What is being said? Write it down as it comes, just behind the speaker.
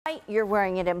white, you're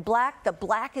wearing it in black. The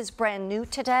black is brand new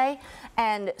today.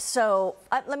 And so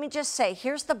let me just say,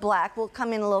 here's the black. We'll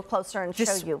come in a little closer and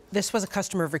show you. This was a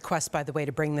customer request, by the way,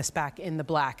 to bring this back in the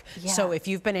black. Yeah. So if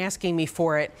you've been asking me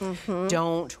for it,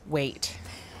 don't wait.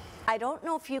 I don't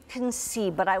know if you can see,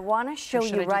 but I want to show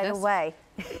you right away.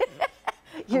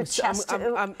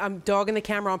 I'm dogging the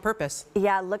camera on purpose.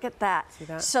 Yeah, look at that. See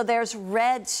that? So there's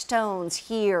red stones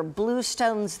here, blue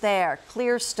stones there,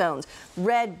 clear stones,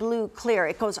 red, blue, clear.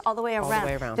 It goes all the way around. All the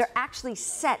way around. They're actually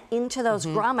set into those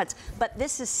grommets, but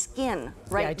this is skin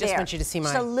right there. Yeah, I just want you to see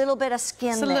mine. Just a little bit of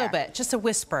skin Just a little bit, just a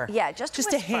whisper. Yeah, just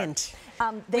a hint.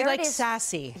 We like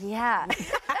sassy. Yeah.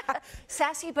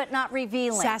 Sassy but not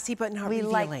revealing. Sassy but not revealing.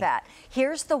 We like that.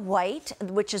 Here's the white,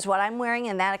 which is what I'm wearing,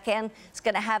 and that again is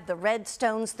going to have the red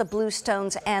stones, the blue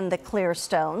stones, and the clear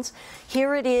stones.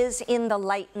 Here it is in the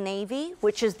light navy,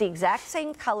 which is the exact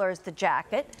same color as the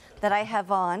jacket that I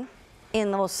have on,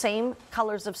 in those same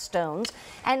colors of stones.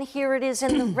 And here it is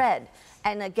in the red.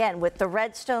 And again, with the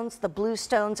red stones, the blue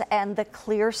stones, and the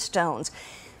clear stones.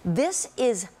 This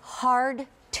is hard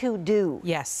to do.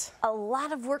 Yes. A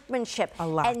lot of workmanship. A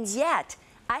lot. And yet,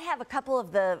 I have a couple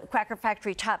of the Quacker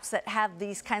Factory tops that have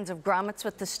these kinds of grommets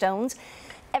with the stones.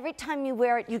 Every time you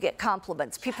wear it, you get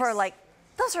compliments. People are like,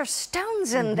 those are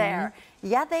stones in there.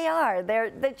 Yeah, they are.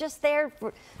 They're just there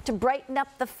to brighten up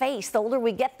the face. The older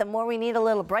we get, the more we need a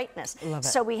little brightness. Love it.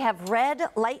 So we have red,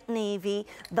 light navy,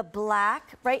 the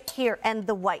black right here, and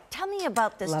the white. Tell me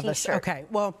about this t-shirt. Okay,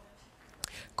 well,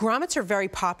 grommets are very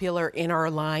popular in our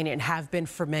line and have been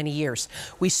for many years.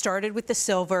 We started with the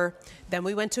silver, then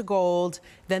we went to gold,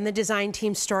 then the design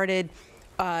team started,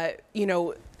 you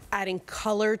know, adding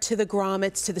color to the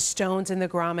grommets, to the stones in the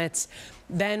grommets.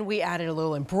 Then we added a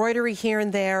little embroidery here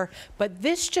and there, but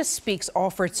this just speaks all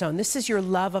for its own. This is your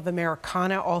love of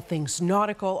Americana, all things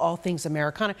nautical, all things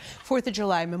Americana. 4th of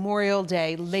July, Memorial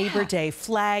Day, Labor Day,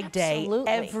 Flag Day,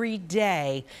 every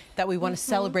day that we want to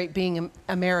celebrate being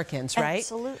Americans, right?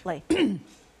 Absolutely.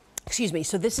 Excuse me.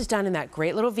 So this is done in that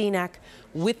great little V-neck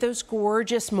with those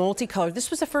gorgeous multicolor. This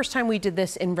was the first time we did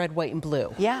this in red, white, and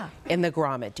blue. Yeah. In the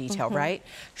grommet detail, right?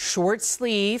 Short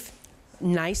sleeve,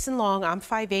 nice and long. I'm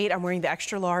 5'8". I'm wearing the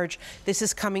extra large. This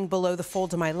is coming below the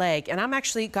fold of my leg. And I'm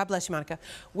actually, God bless you, Monica,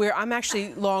 where I'm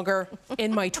actually longer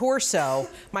in my torso,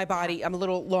 my body. I'm a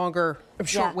little longer, I'm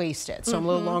short-waisted, so I'm a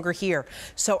little longer here.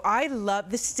 So I love,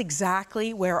 this is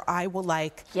exactly where I will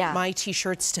like my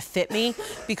t-shirts to fit me,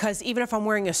 because even if I'm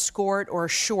wearing a skirt or a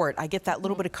short, I get that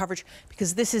little bit of coverage,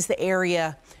 because this is the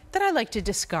area that I like to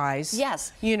disguise.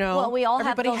 Yes. You know, well, we all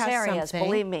everybody have those has areas, something,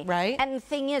 believe me. Right? And the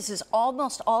thing is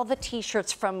almost all the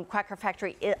t-shirts from Quacker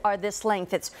Factory are this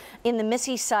length. It's in the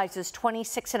Missy sizes,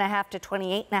 26.5 to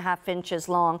 28.5 inches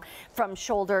long from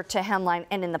shoulder to hemline,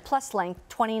 and in the plus length,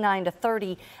 29 to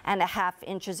 30.5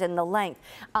 inches in the length.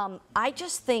 I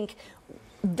just think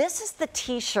this is the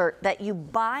t-shirt that you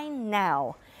buy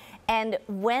now, and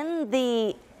when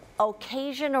the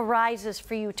occasion arises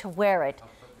for you to wear it,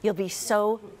 you'll be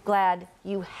so glad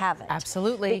you have it.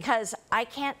 Absolutely. Because I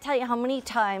can't tell you how many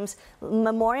times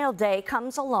Memorial Day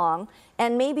comes along,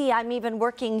 and maybe I'm even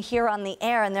working here on the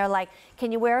air, and they're like,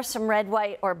 can you wear some red,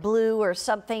 white, or blue or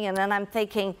something? And then I'm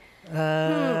thinking,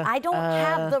 I don't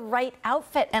have the right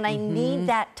outfit, and I need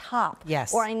that top.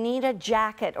 Yes. Or I need a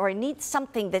jacket, or I need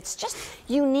something that's just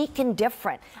unique and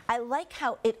different. I like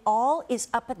how it all is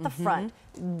up at the front,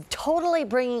 totally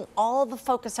bringing all the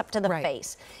focus up to the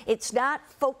face. It's not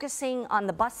focusing on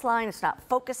the bust line. It's not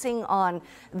focusing on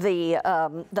the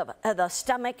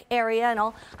stomach area and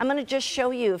all. I'm going to just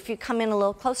show you, if you come in a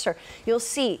little closer, you'll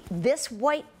see this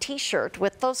white t-shirt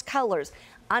with those colors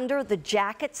under the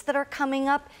jackets that are coming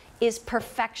up is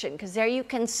perfection, because there you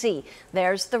can see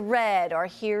there's the red, or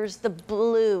here's the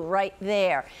blue right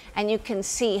there, and you can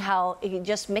see how it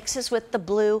just mixes with the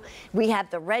blue. We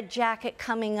have the red jacket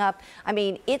coming up. I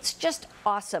mean, it's just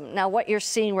awesome. Now what you're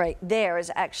seeing right there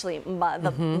is actually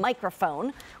the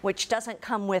microphone, which doesn't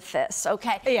come with this,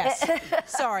 okay? Yes.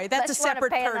 Sorry, that's a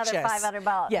separate purchase. Another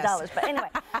 $500. Yes. But anyway,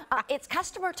 it's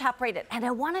customer top rated, and I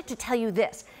wanted to tell you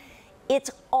this. It's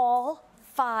all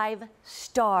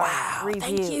 5-star reviews.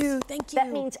 Thank you, thank you.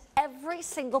 That means every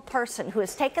single person who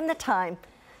has taken the time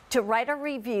to write a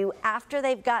review after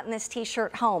they've gotten this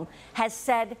t-shirt home has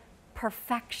said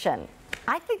perfection.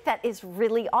 I think that is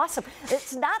really awesome.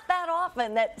 It's not that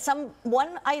often that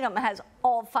one item has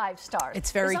all 5 stars.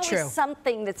 It's very There's true. always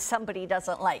something that somebody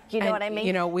doesn't like. You know what I mean?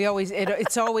 You know, we always,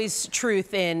 it's always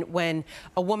truth in when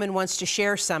a woman wants to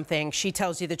share something, she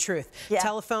tells you the truth. Yeah.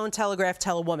 Telephone, telegraph,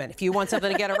 tell a woman. If you want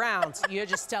something to get around, you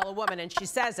just tell a woman and she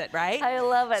says it, right? I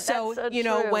love it. So, That's so you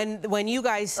know, true. when you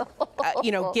guys,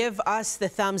 you know, give us the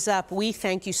thumbs up, we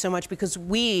thank you so much because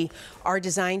we, our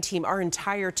design team, our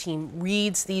entire team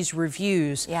reads these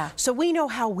reviews. Yeah. So we know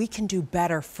how we can do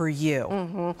better for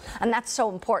you. And that's so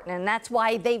important, and that's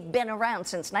why they've been around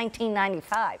since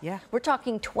 1995. Yeah. We're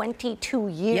talking 22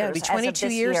 years. Yeah, it'll be 22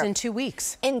 years in 2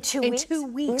 weeks. In 2 weeks? In 2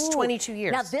 weeks, Ooh. 22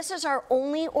 years. Now, this is our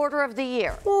only order of the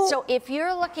year. Ooh. So if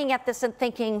you're looking at this and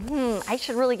thinking, I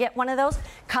should really get one of those,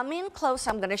 come in close.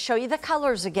 I'm going to show you the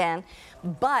colors again,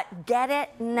 but get it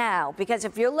now, because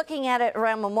if you're looking at it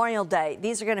around Memorial Day,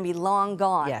 these are going to be long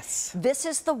gone. Yes. This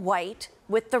is the white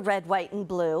with the red, white, and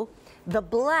blue. The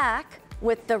black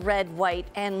with the red, white,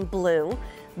 and blue.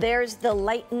 There's the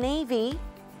light navy,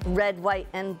 red, white,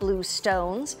 and blue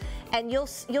stones. And you'll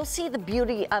see the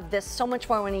beauty of this so much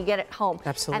more when you get it home.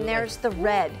 Absolutely. And there's the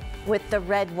red with the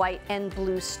red, white, and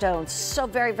blue stones. So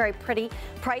very, very pretty.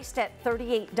 Priced at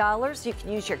 $38. You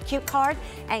can use your Q card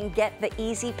and get the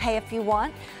easy pay if you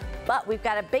want. But we've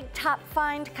got a big top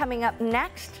find coming up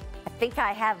next. I think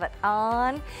I have it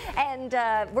on. And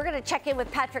we're going to check in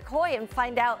with Patrick Hoy and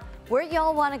find out where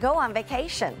y'all want to go on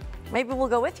vacation. Maybe we'll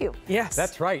go with you. Yes.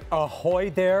 That's right. Ahoy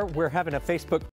there. We're having a Facebook